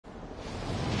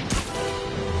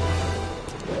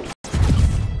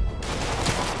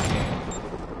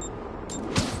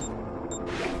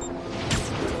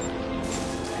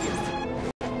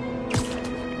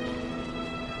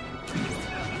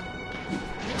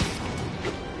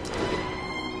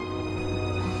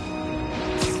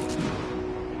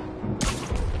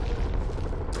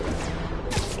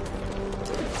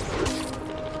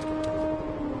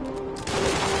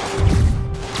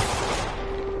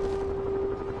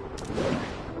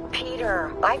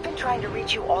Peter, I've been trying to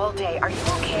reach you all day. Are you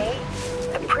okay?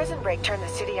 The prison break turned the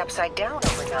city upside down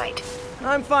overnight.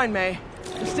 I'm fine, May.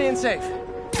 I'm staying safe.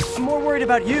 I'm more worried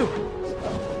about you.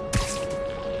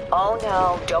 Oh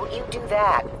no, don't you do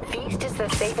that. Feast is the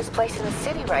safest place in the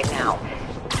city right now.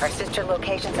 Our sister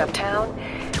locations uptown,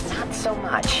 not so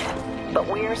much. But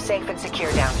we're safe and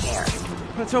secure down here.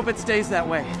 Let's hope it stays that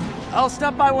way. I'll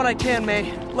stop by when I can,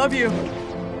 May. Love you.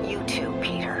 You too,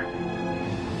 Peter.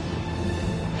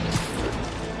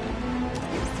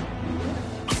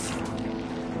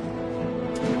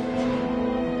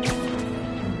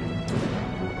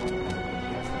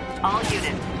 All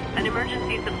units, an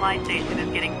emergency supply station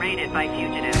is getting raided by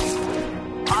fugitives.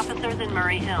 Officers in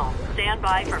Murray Hill, stand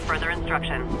by for further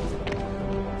instruction.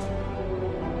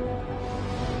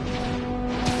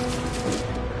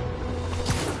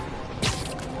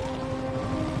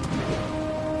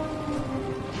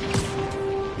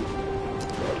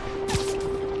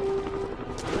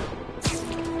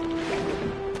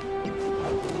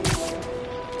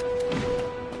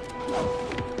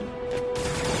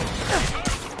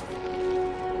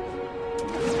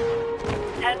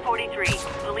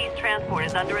 Police transport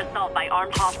is under assault by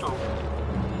armed hostiles.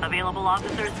 Available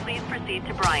officers, please proceed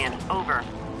to Bryan. Over.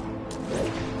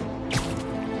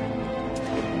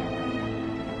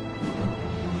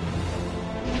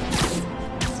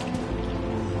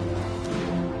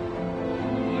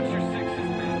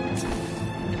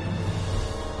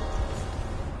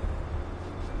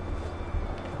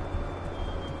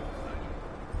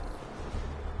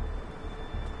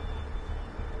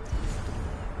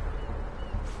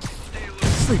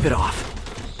 Sleep it off.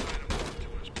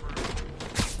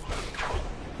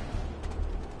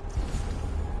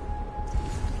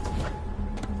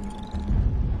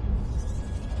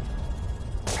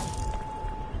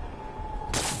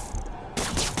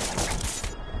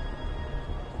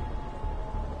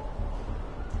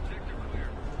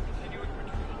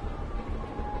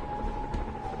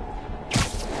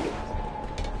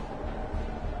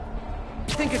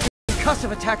 I think a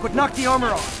concussive attack would knock the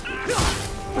armor off.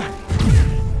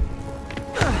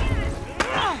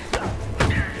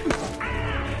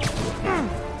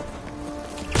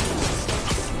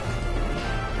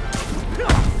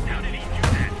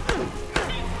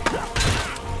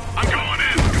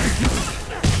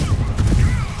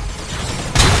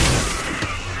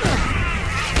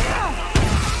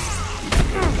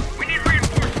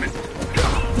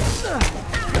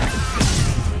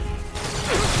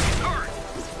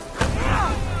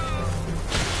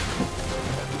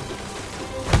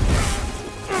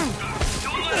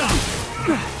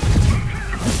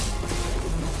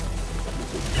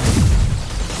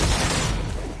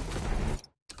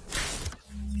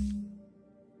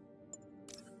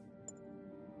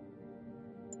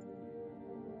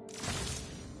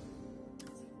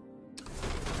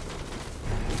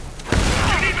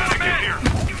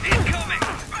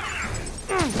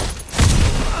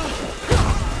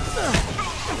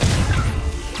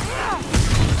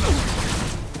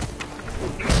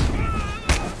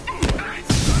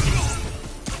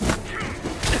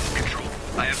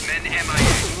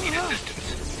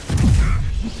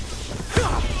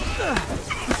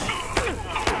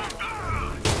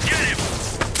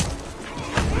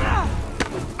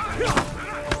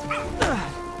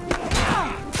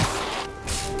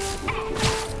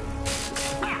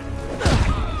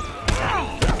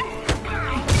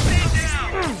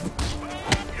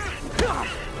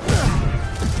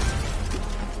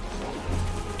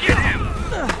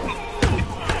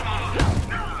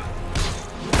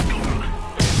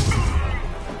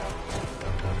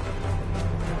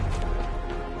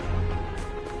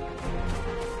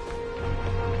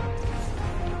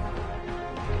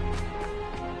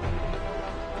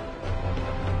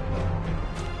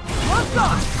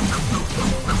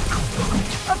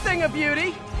 A thing of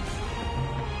beauty.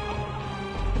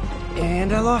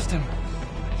 And I lost him.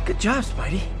 Good job,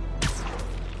 Spidey.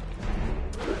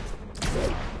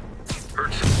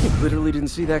 You literally didn't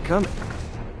see that coming.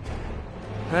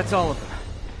 That's all of them.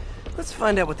 Let's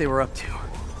find out what they were up to.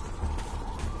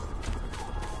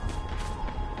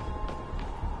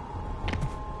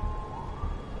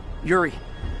 Yuri,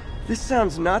 this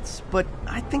sounds nuts, but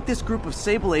I think this group of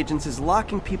Sable agents is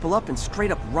locking people up and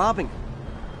straight up robbing them.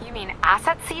 You mean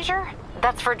asset seizure?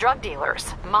 That's for drug dealers,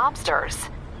 mobsters.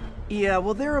 Yeah,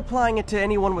 well, they're applying it to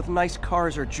anyone with nice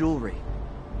cars or jewelry.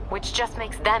 Which just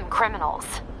makes them criminals.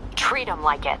 Treat them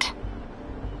like it.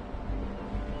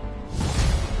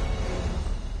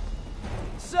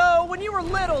 So, when you were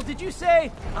little, did you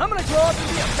say, I'm gonna grow up and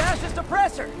be a fascist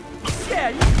oppressor? Yeah,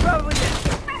 you probably did.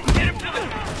 Get him to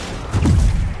the...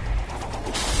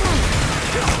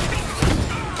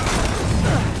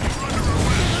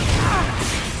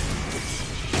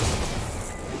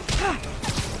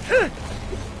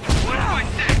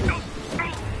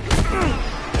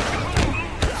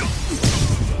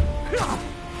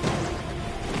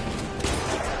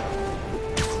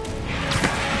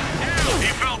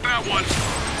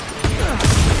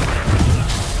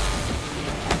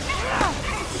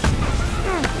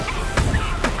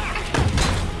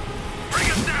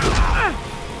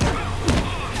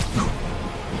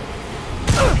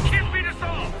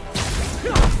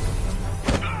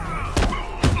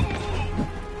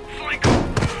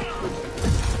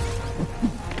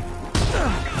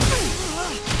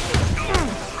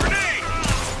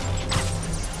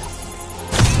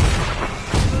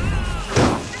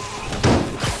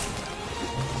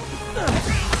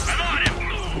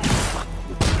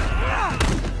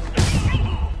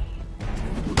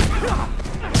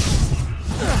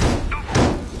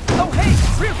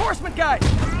 enforcement guy!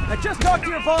 I just talked to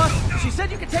your boss. She said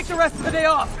you can take the rest of the day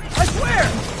off. I swear!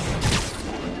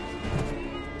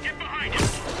 Get behind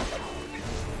him!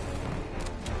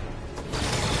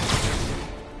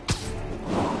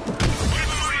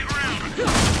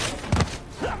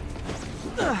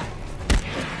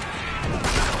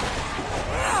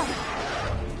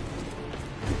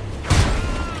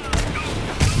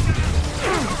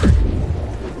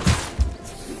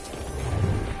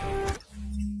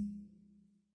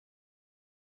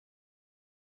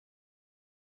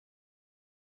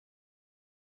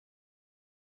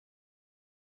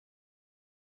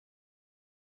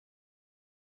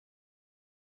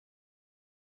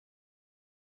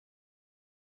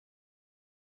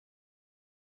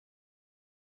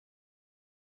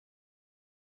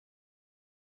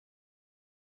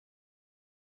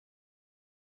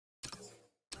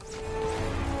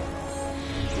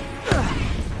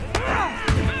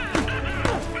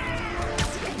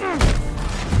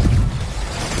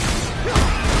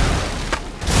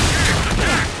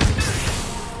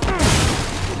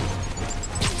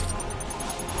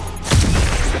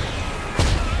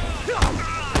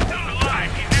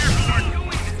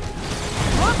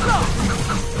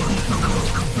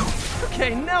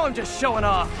 Okay, now I'm just showing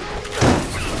off.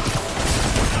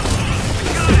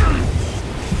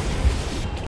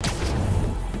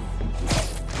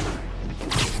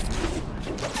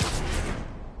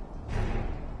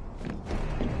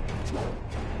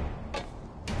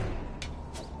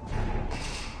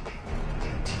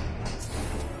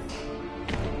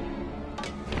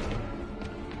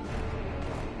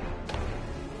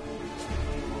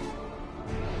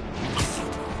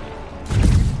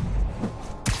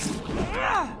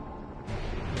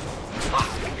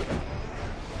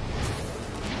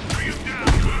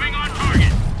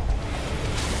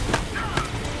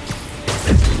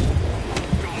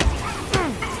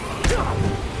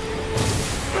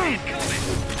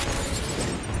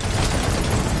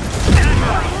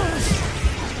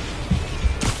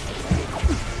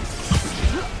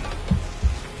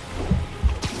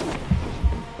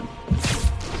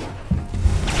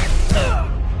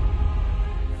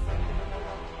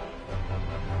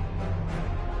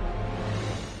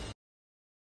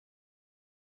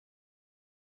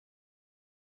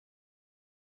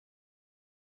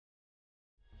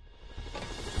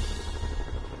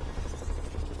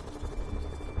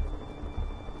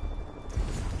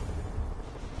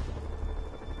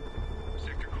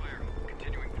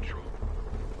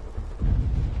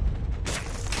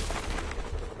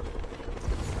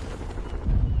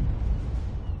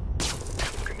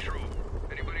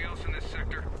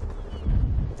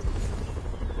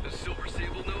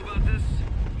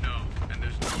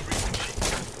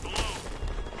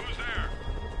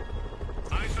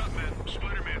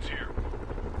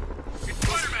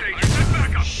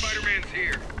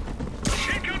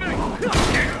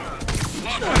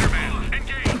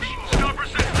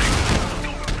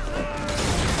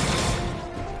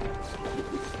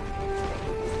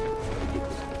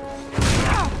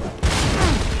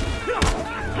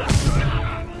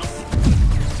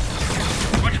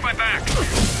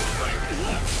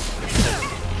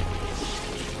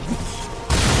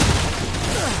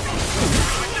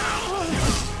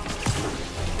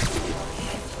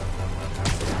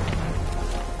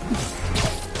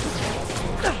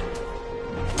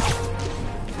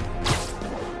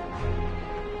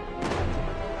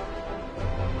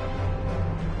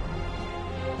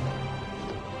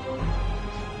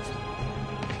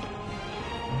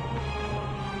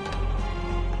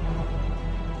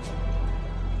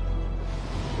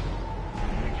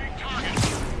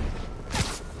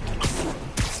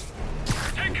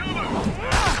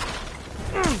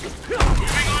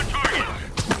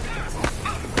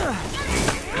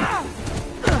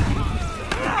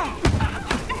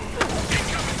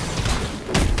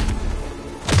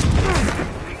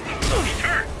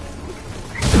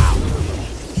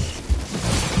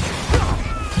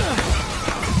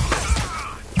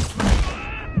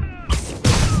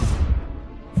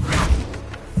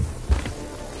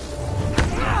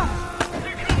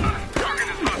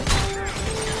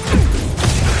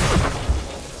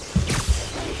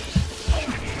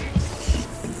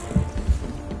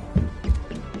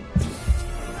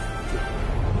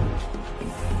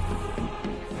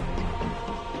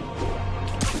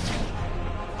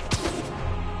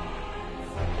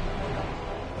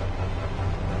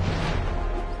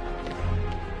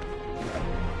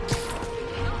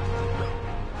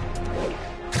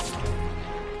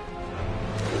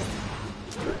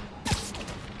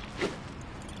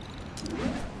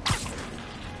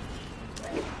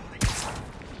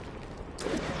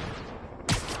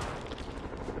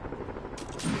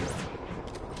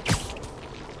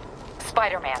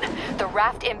 Spider-Man, the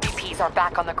Raft MVPs are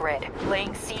back on the grid,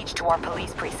 laying siege to our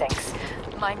police precincts.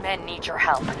 My men need your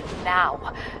help,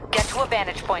 now. Get to a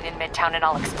vantage point in Midtown and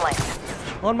I'll explain.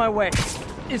 On my way.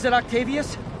 Is it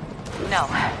Octavius? No,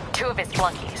 2 of his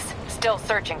flunkies, still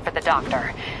searching for the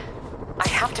doctor. I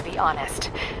have to be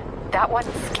honest, that one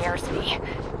scares me.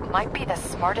 Might be the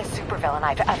smartest supervillain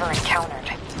I've ever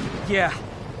encountered. Yeah,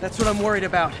 that's what I'm worried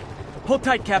about. Hold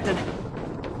tight, Captain.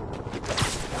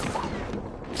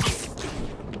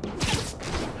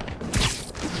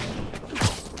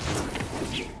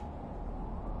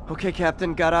 Okay,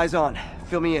 Captain, got eyes on.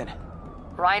 Fill me in.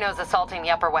 Rhino's assaulting the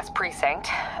Upper West Precinct.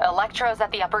 Electro's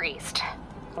at the Upper East.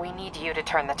 We need you to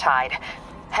turn the tide.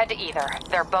 Head to either.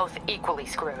 They're both equally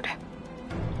screwed.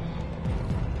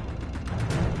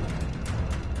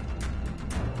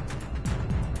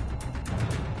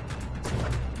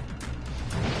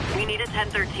 We need a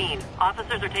 1013.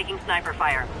 Officers are taking sniper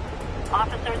fire.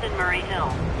 Officers in Murray Hill,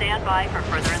 stand by for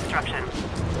further instructions.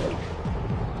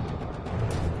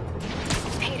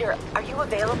 Peter, are you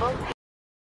available?